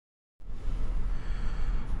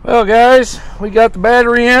Well, guys, we got the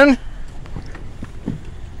battery in.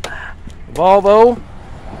 Volvo.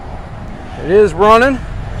 It is running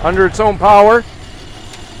under its own power.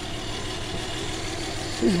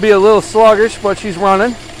 Seems to be a little sluggish, but she's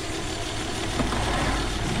running.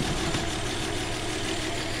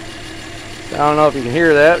 I don't know if you can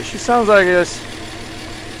hear that. She sounds like this.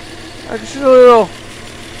 Like she's a little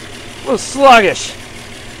sluggish,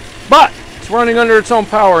 but it's running under its own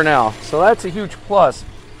power now, so that's a huge plus.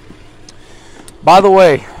 By the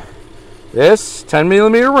way, this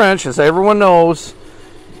 10mm wrench, as everyone knows,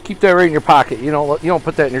 keep that right in your pocket. You don't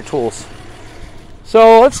put that in your tools.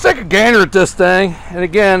 So let's take a gander at this thing. And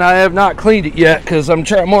again, I have not cleaned it yet because I'm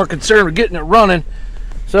more concerned with getting it running.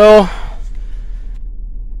 So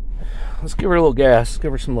let's give her a little gas.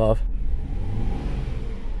 Give her some love.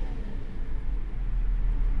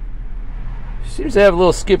 Seems to have a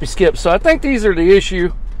little skippy skip, so I think these are the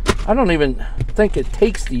issue. I don't even think it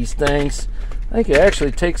takes these things. I think it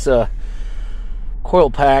actually takes coil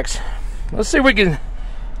packs. Let's see if we can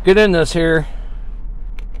get in this here.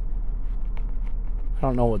 I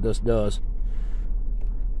don't know what this does.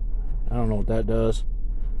 I don't know what that does.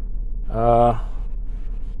 Well,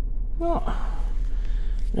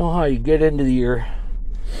 you know how you get into your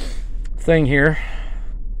thing here.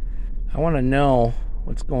 I want to know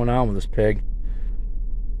what's going on with this pig.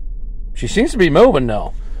 She seems to be moving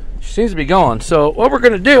though. She seems to be going. So what we're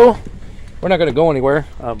going to do, we're not going to go anywhere.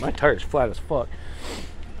 My tire's flat as fuck.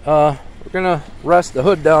 We're going to rest the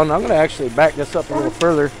hood down. I'm going to actually back this up a little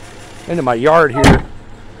further into my yard here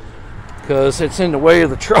because it's in the way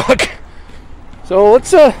of the truck. So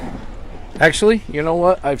let's actually, you know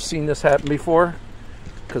what? I've seen this happen before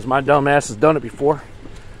because my dumb ass has done it before.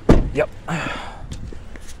 Yep. All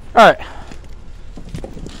right.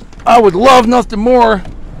 I would love nothing more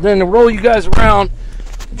than to roll you guys around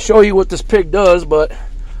and show you what this pig does, but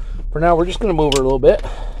for now we're just going to move her a little bit.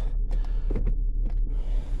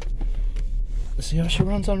 Let's see how she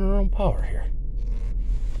runs on her own power here.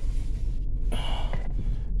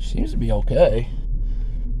 She seems to be okay.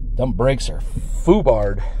 Them brakes are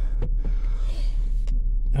foobarred.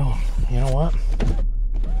 Oh, you know what?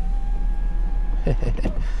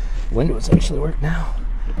 Windows actually work now.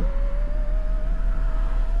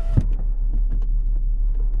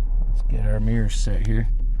 Get our mirrors set here.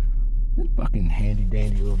 This fucking handy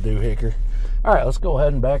dandy little doohicker. Alright, let's go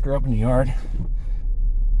ahead and back her up in the yard.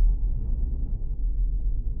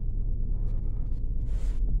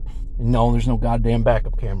 No, there's no goddamn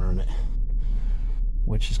backup camera in it.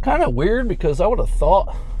 Which is kind of weird because I would have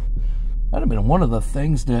thought that'd have been one of the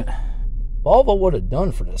things that Volvo would have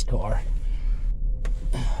done for this car.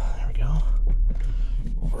 There we go.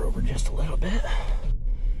 Over just a little bit.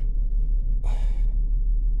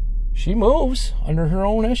 She moves under her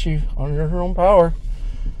own issue, under her own power.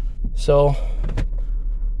 So,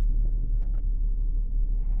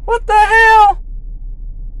 what the hell?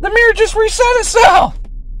 The mirror just reset itself.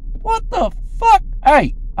 What the fuck?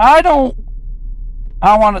 Hey, I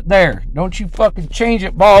want it there. Don't you fucking change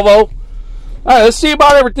it, Volvo. All right, let's see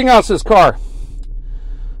about everything else in this car.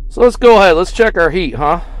 So let's go ahead. Let's check our heat,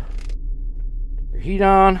 huh? Heat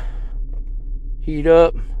on. Heat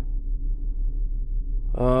up.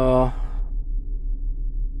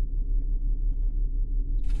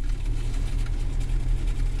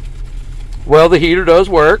 Well, the heater does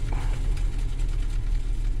work.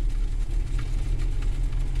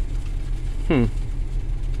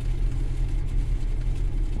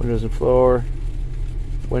 Windows and floor.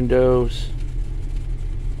 Windows.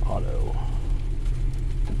 Auto.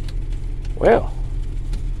 Well,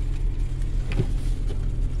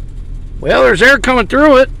 there's air coming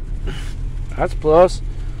through it. That's a plus. All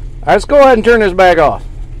right, let's go ahead and turn this back off.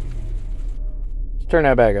 Let's turn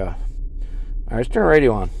that back off. All right, let's turn the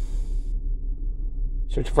radio on.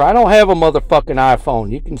 Search for, I don't have a motherfucking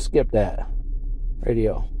iPhone. You can skip that.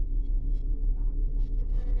 Radio.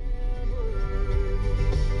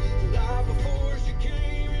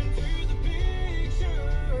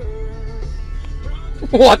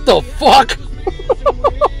 What the fuck?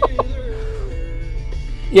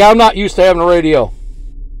 Yeah, I'm not used to having a radio.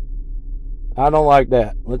 I don't like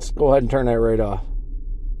that. Let's go ahead and turn that right off.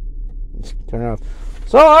 Let's turn it off.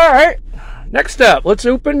 So, alright. Next step. Let's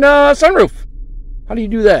open sunroof. How do you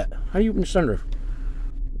do that? How do you open the sunroof?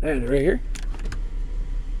 That right here.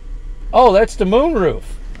 Oh, that's the moonroof.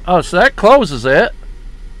 Oh, so that closes it.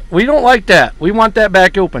 We don't like that. We want that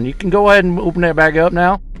back open. You can go ahead and open that back up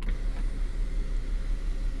now.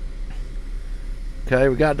 Okay,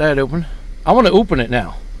 we got that open. I want to open it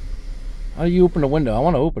now. How do you open the window? I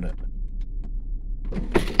want to open it.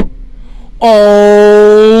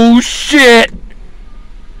 Oh, shit.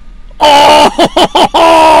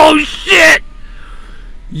 Oh, shit!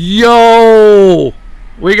 Yo!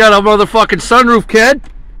 We got a motherfucking sunroof, kid.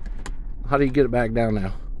 How do you get it back down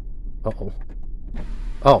now? Uh-oh.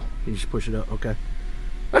 Oh, you just push it up. Okay.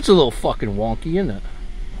 That's a little fucking wonky, isn't it?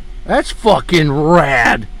 That's fucking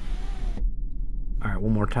rad. All right,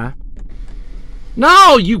 one more time.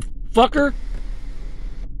 No, you fucker.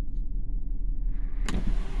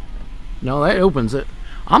 No, that opens it.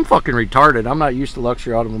 I'm fucking retarded. I'm not used to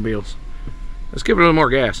luxury automobiles. Let's give it a little more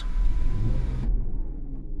gas.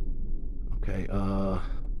 Okay,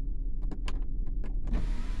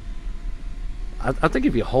 I think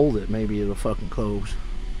if you hold it, maybe it'll fucking close.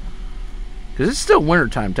 Because it's still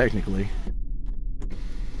wintertime, technically.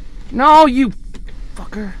 No, you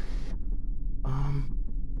fucker.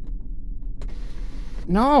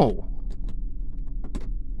 No.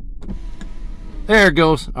 There it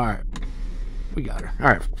goes. Alright. We got her.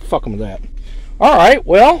 Alright, fuck them with that. Alright,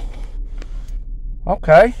 well.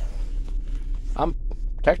 Okay. I'm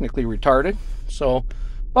technically retarded. So,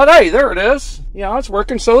 but hey, there it is. Yeah, it's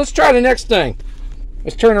working. So let's try the next thing.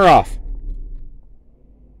 Let's turn her off.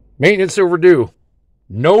 Maintenance overdue.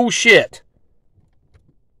 No shit.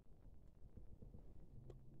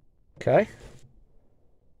 Okay.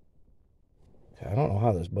 I don't know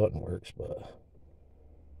how this button works, but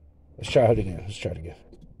let's try it again. Let's try it again.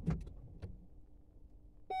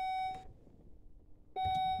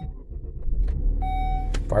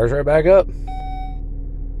 Fires right back up.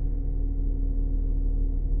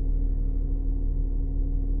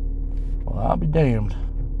 Well, I'll be damned.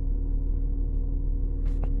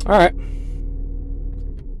 All right.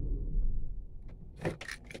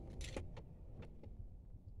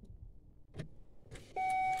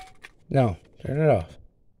 No, turn it off.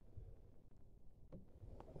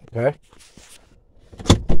 Okay.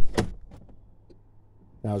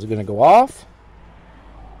 Now is it going to go off?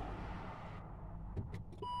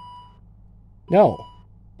 No.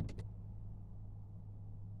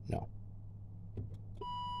 No.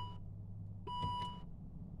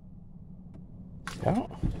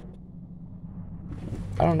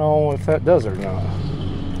 I don't know if that does or not.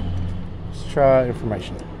 Let's try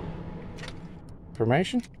information.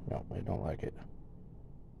 Information? No, I don't like it.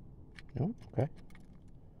 No? Okay.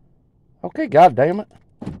 Okay, god damn it.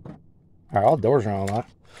 Alright, all the doors are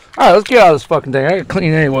unlocked. Alright, let's get out of this fucking thing. I gotta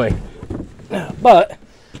clean anyway. But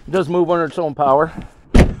it does move under its own power.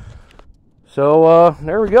 So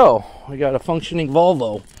there we go. We got a functioning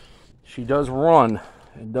Volvo. She does run.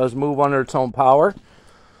 It does move under its own power.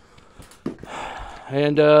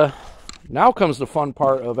 And now comes the fun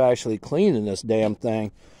part of actually cleaning this damn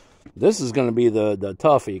thing. This is going to be the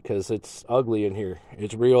toughie because it's ugly in here.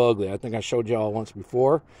 It's real ugly. I think I showed y'all once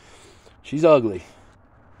before. She's ugly.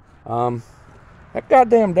 That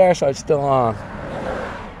goddamn dash light's still on.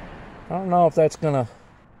 I don't know if that's going to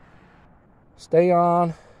stay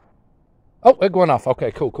on. Oh, it went off.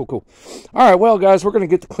 Okay, cool. All right, well, guys, we're going to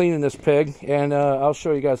get to cleaning this pig, and I'll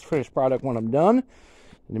show you guys the finished product when I'm done.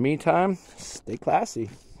 In the meantime, stay classy.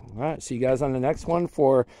 All right, see you guys on the next one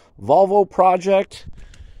for Volvo Project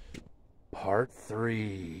Part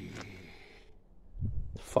 3.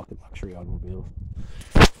 Fucking luxury automobiles.